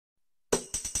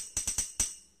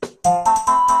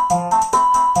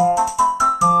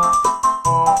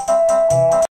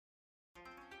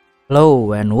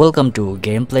Hello and welcome to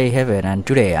Gameplay Heaven, and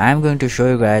today I'm going to show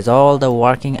you guys all the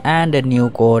working and the new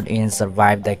code in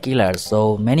Survive the Killer.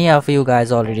 So many of you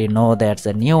guys already know that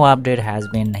the new update has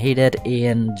been hidden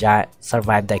in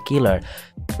Survive the Killer.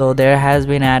 So there has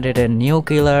been added a new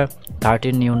killer,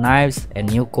 13 new knives, a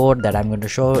new code that I'm going to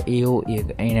show you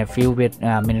in a few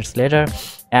minutes later.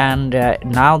 And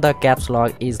now the caps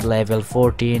lock is level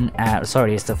 14,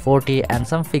 sorry, it's the 40, and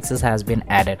some fixes has been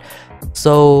added.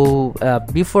 So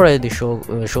before I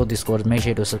show this code, make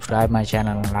sure to subscribe my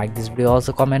channel and like this video,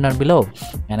 also comment down below.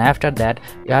 And after that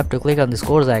you have to click on this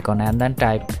course icon and then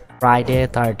type Friday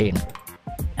 13,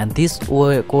 and this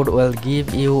code will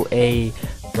give you a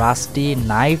rusty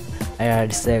knife.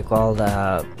 It's called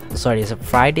sorry, it's a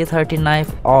Friday 13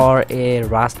 knife or a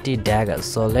rusty dagger.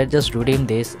 So let's just redeem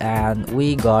this, and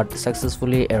we got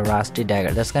successfully a rusty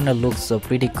dagger. That's kind of looks so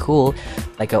pretty cool,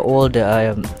 like an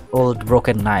old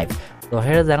broken knife. So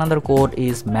here's another code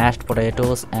is mashed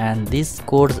potatoes, and these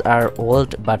codes are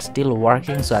old but still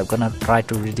working, so I'm gonna try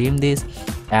to redeem this,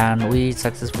 and we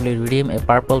successfully redeem a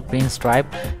purple print stripe.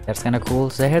 That's kind of cool.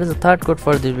 So here's the third code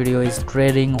for this video is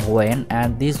trading when,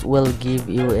 and this will give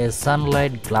you a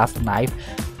sunlight glass knife,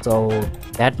 so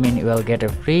that means you will get a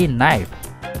free knife.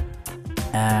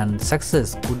 And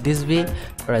success, could this be?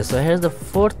 Alright, so here's the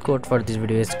fourth code for this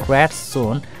video is crash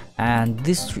soon, and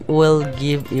this will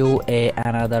give you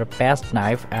another past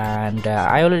knife. And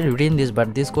I already redeemed this,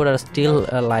 but this code are still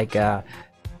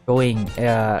showing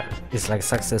it's like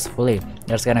successfully.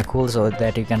 That's kind of cool, so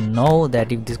that you can know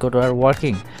that if this code are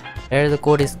working. Here the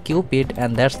code is Cupid,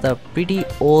 and that's the pretty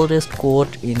oldest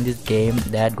code in this game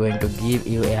that going to give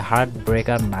you a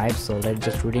heartbreaker knife. So let's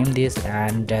just redeem this,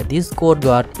 and this code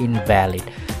got invalid.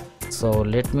 So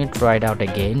let me try it out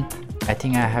again. I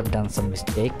think I have done some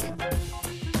mistake.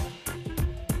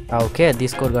 Okay,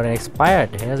 this code got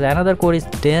expired. Here's another code is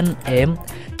 10M,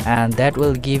 and that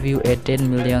will give you a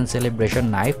 10 million celebration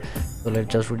knife. So let's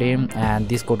just redeem, and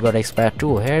this code got expired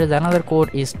too. Here's another code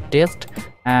is test,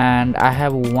 and I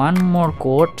have one more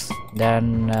code.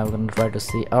 Then we're gonna try to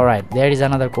see. All right, there is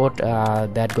another code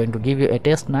that going to give you a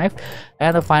test knife,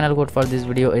 and the final code for this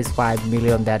video is 5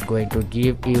 million that going to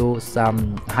give you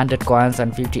some 100 coins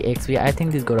and 50 XP. I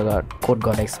think this code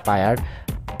got expired.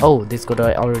 Oh, this code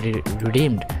I already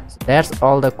redeemed. So that's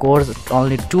all the codes.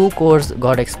 Only 2 codes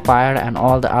got expired, and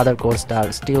all the other codes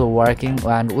are still working,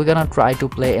 and we're gonna try to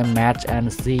play a match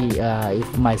and see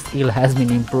if my skill has been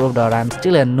improved or I'm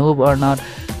still a noob or not.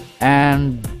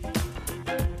 And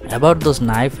about those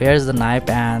knife, here's the knife,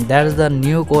 and there's the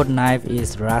new code knife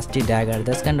is rusty dagger.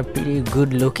 That's kind of pretty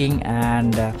good looking.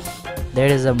 And there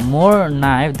is a more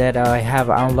knife that I have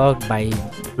unlocked by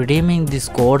redeeming these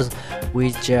codes,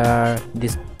 which are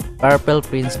this purple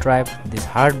print stripe, this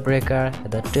heartbreaker,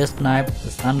 the test knife,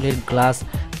 the sunlit glass,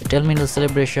 the 10 minute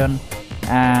celebration,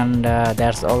 and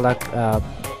that's all the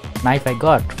knife I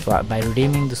got by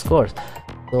redeeming the scores.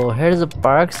 So here's the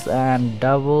perks, and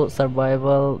double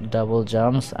survival, double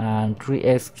jumps, and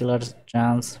 3x killer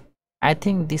chance. I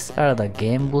think these are the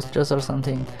game boosters or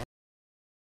something.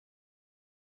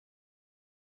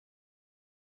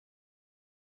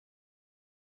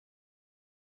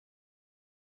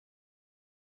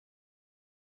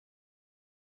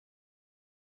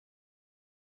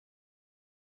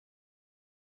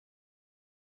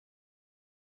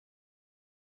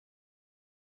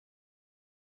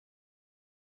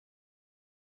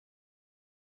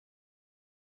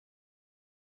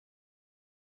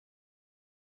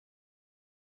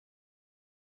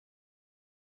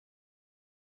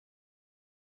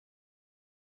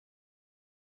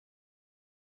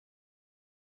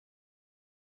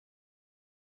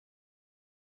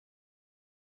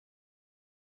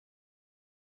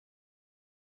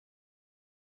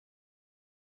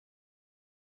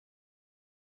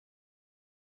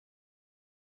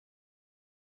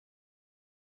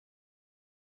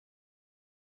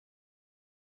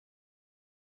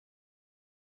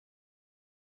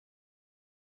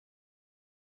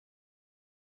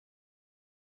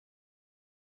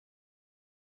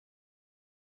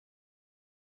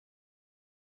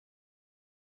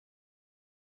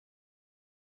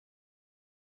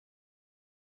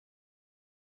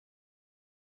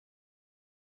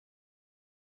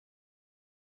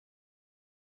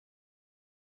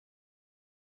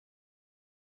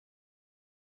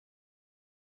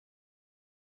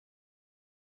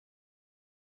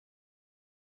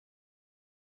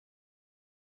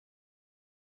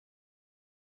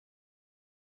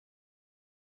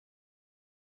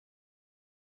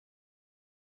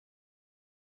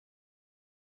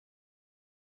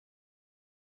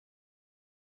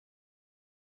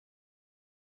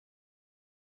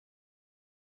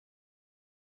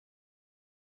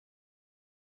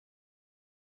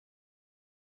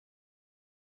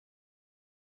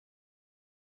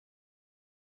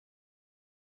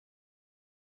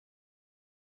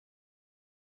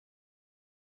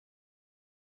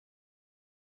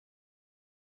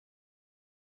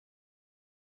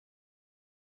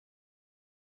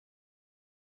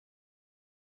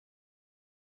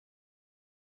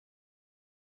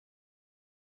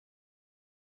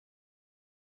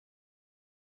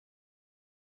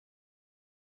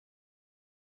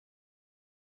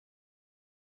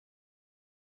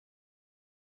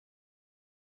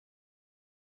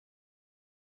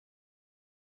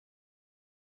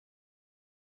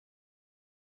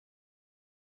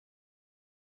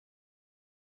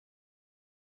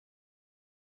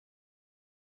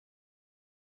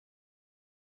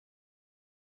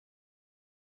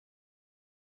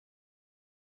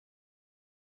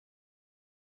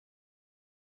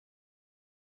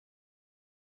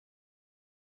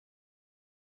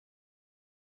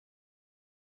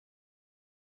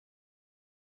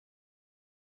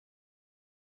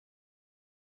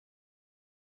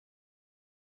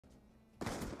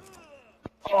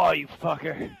 Oh, you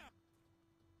fucker.